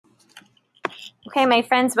Okay, my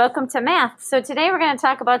friends, welcome to math. So today we're going to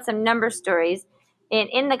talk about some number stories. And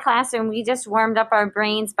in the classroom, we just warmed up our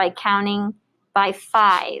brains by counting by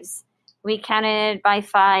fives. We counted by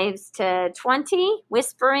fives to 20,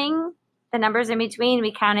 whispering the numbers in between.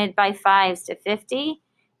 We counted by fives to 50.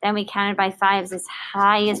 Then we counted by fives as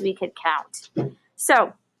high as we could count.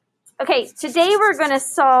 So, okay, today we're going to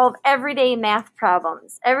solve everyday math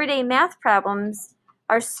problems. Everyday math problems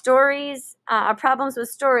are stories, are problems with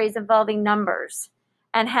stories involving numbers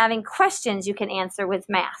and having questions you can answer with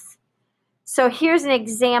math. So here's an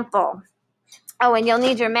example. Oh, and you'll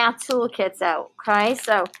need your math toolkits out, okay?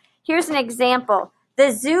 So here's an example.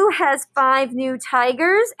 The zoo has 5 new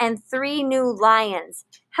tigers and 3 new lions.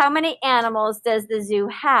 How many animals does the zoo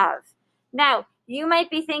have? Now, you might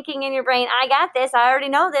be thinking in your brain, I got this. I already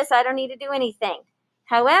know this. I don't need to do anything.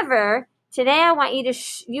 However, today I want you to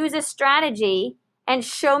use a strategy and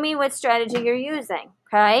show me what strategy you're using,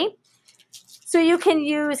 okay? So you can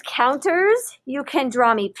use counters, you can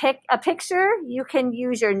draw me a picture, you can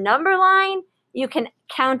use your number line, you can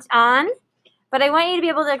count on, but I want you to be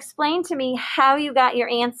able to explain to me how you got your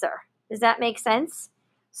answer. Does that make sense?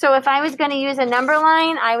 So if I was going to use a number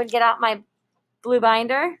line, I would get out my blue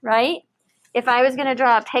binder, right? If I was going to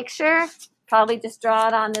draw a picture, probably just draw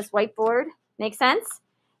it on this whiteboard. Make sense?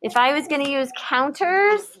 If I was going to use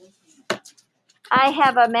counters, I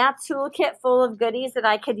have a math toolkit full of goodies that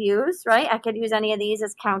I could use, right? I could use any of these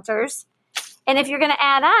as counters. And if you're going to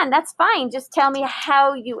add on, that's fine. Just tell me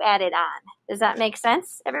how you add it on. Does that make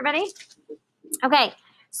sense, everybody? Okay,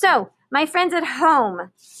 so my friends at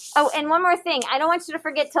home. Oh, and one more thing. I don't want you to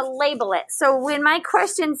forget to label it. So when my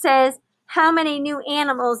question says, how many new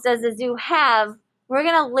animals does the zoo have? We're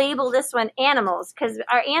going to label this one animals because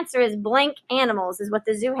our answer is blank animals is what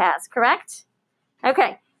the zoo has, correct?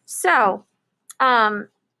 Okay, so I'm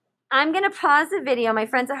going to pause the video. My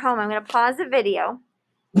friends at home, I'm going to pause the video.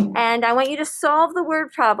 And I want you to solve the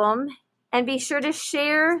word problem and be sure to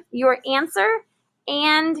share your answer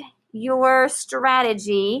and your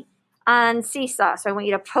strategy on Seesaw. So I want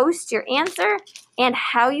you to post your answer and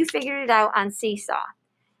how you figured it out on Seesaw.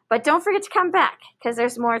 But don't forget to come back because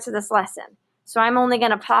there's more to this lesson. So I'm only going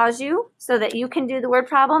to pause you so that you can do the word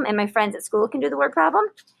problem and my friends at school can do the word problem.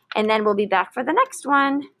 And then we'll be back for the next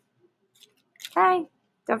one. Okay,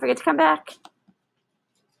 don't forget to come back.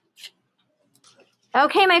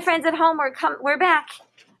 Okay, my friends at home, we're back.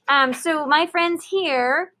 So my friends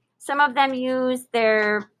here, some of them use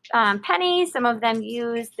their pennies, some of them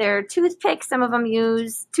use their toothpicks, some of them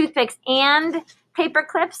use toothpicks and paper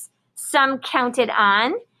clips. Some counted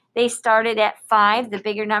on. They started at 5, the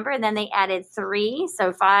bigger number, and then they added 3.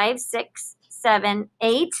 So 5, 6, 7,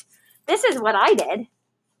 8. This is what I did.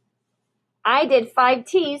 I did 5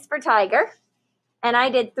 T's for tiger, and I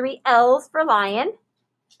did 3 L's for lion.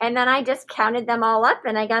 And then I just counted them all up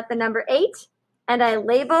and I got the number 8 and I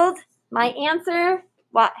labeled my answer.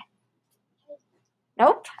 What?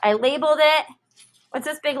 Nope. I labeled it. What's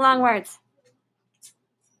this big long words?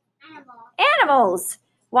 Animals.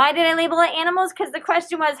 Why did I label it animals? Because the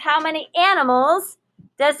question was how many animals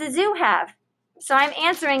does the zoo have? So I'm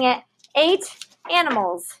answering it 8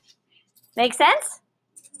 animals. Make sense?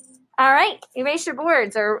 All right. Erase your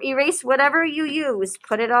boards or erase whatever you use.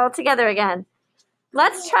 Put it all together again.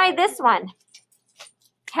 Let's try this one.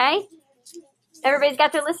 Okay? Everybody's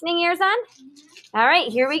got their listening ears on? All right,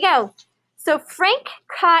 here we go. So Frank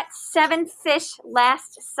caught 7 fish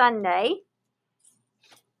last Sunday.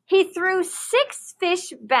 He threw 6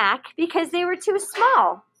 fish back because they were too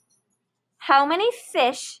small. How many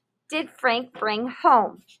fish did Frank bring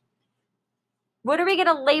home? What are we going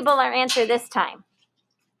to label our answer this time?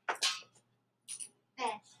 Fish.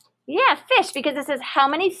 Yeah, fish, because it says how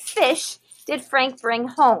many fish did Frank bring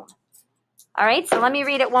home? All right, so let me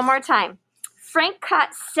read it one more time. Frank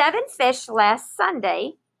caught 7 fish last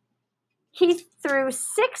Sunday. He threw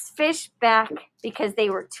 6 fish back because they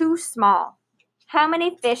were too small. How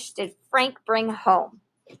many fish did Frank bring home?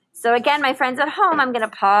 So again, my friends at home, I'm going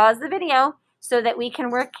to pause the video so that we can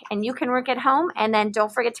work and you can work at home. And then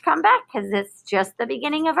don't forget to come back because it's just the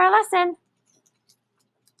beginning of our lesson.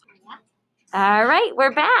 All right,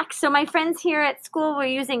 we're back. So my friends here at school were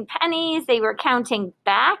using pennies. They were counting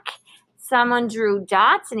back. Someone drew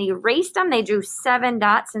dots and erased them. They drew 7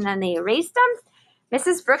 dots and then they erased them.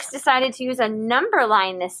 Mrs. Brooks decided to use a number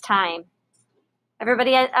line this time.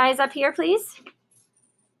 Everybody eyes up here, please.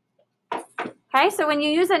 Okay, so when you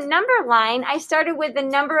use a number line, I started with the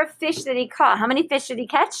number of fish that he caught. How many fish did he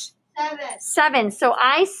catch? 7. 7. So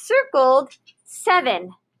I circled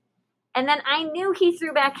 7. And then I knew he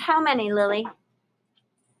threw back how many, Lily?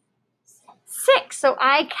 6. So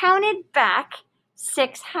I counted back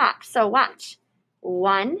 6 hops. So watch.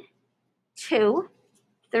 1, 2,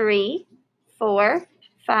 3, 4,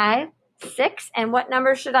 5, 6. And what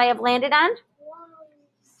number should I have landed on?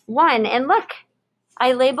 1. And look,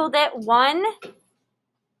 I labeled it 1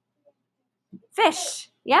 fish.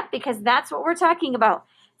 Yep, because that's what we're talking about.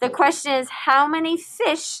 The question is, how many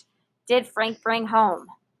fish did Frank bring home?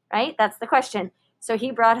 Right? That's the question. So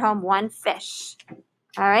he brought home 1 fish.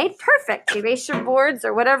 All right, perfect. Erase your boards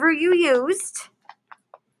or whatever you used.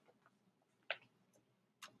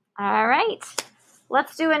 All right,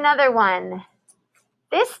 let's do another one.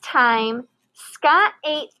 This time, Scott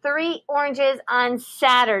ate 3 oranges on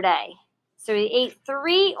Saturday. So he ate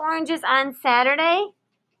 3 oranges on Saturday,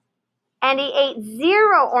 and he ate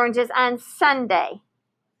 0 oranges on Sunday.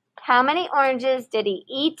 How many oranges did he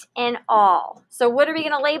eat in all? So what are we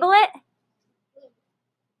going to label it?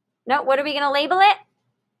 No, what are we going to label it?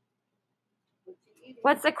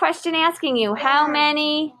 What's the question asking you? How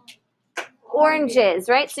many oranges,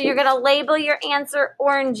 right? So you're going to label your answer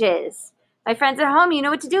oranges. My friends at home, you know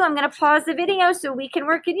what to do. I'm going to pause the video so we can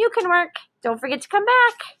work and you can work. Don't forget to come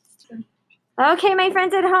back. Okay, my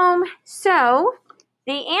friends at home. So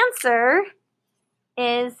the answer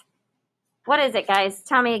is, what is it, guys?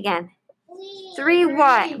 Tell me again. 3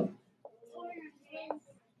 what?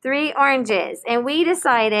 3 oranges. And we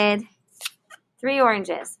decided 3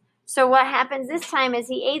 oranges. So what happens this time is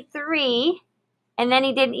he ate 3, and then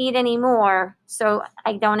he didn't eat any more. So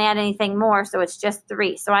I don't add anything more, so it's just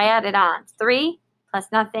 3. So I added on. 3 plus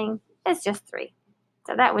nothing is just 3.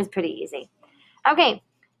 So that was pretty easy. Okay,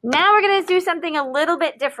 now we're going to do something a little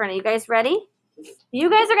bit different. Are you guys ready? You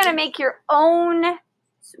guys are going to make your own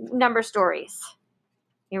number stories.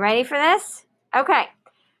 You ready for this? Okay,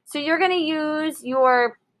 so you're going to use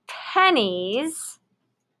your pennies.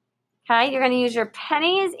 Okay, you're going to use your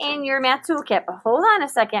pennies in your math toolkit. But hold on a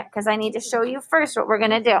second, because I need to show you first what we're going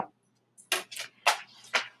to do.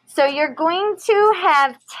 So you're going to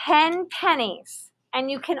have 10 pennies, and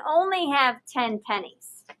you can only have 10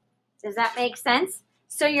 pennies. Does that make sense?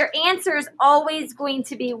 So your answer is always going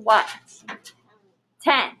to be what?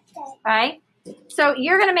 10, right? So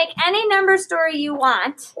you're going to make any number story you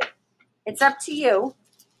want. It's up to you.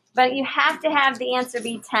 But you have to have the answer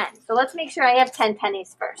be 10. So let's make sure I have 10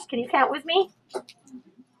 pennies first. Can you count with me? 1,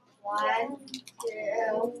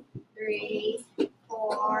 2, 3,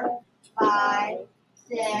 4, 5,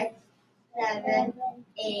 6, 7,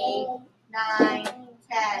 8, 9,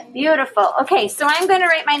 10. Beautiful. Okay, so I'm going to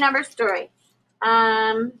write my number story.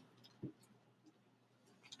 I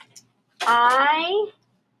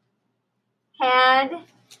had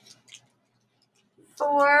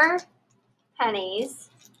 4 pennies.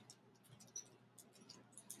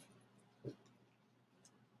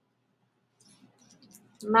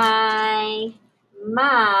 My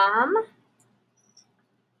mom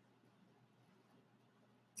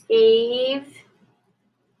gave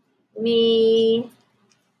me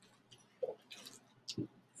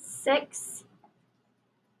 6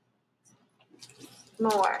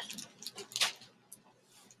 more.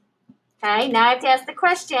 Okay, now I have to ask the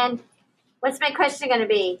question. What's my question going to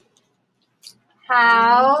be?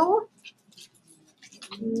 How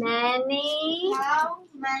many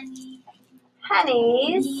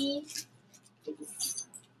pennies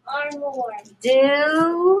or more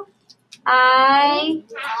do I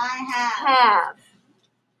have?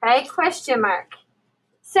 Okay, question mark.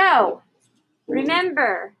 So,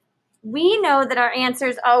 remember, we know that our answer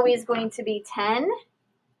is always going to be 10.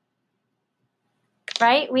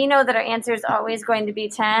 Right? We know that our answer is always going to be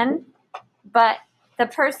 10, but the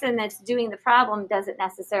person that's doing the problem doesn't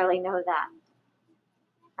necessarily know that.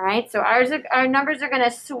 All right, so our numbers are going to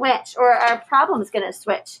switch, or our problem is going to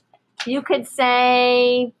switch. You could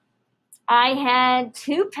say, I had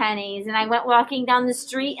 2 pennies, and I went walking down the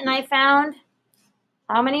street, and I found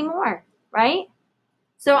how many more, right?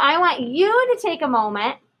 So I want you to take a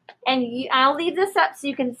moment, and I'll leave this up so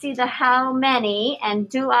you can see the how many, and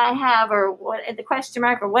do I have, or what, the question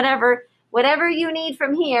mark, or whatever you need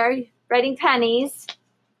from here, writing pennies.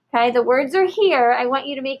 Okay, the words are here. I want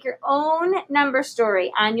you to make your own number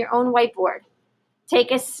story on your own whiteboard.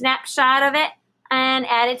 Take a snapshot of it and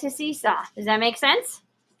add it to Seesaw. Does that make sense?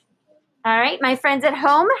 All right, my friends at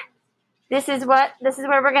home, this is where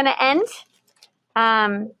we're going to end.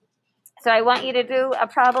 So I want you to do a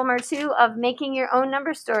problem or two of making your own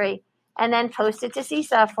number story and then post it to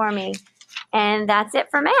Seesaw for me. And that's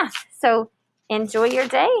it for math. So enjoy your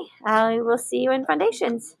day. I will see you in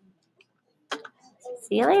Foundations.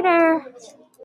 See you later.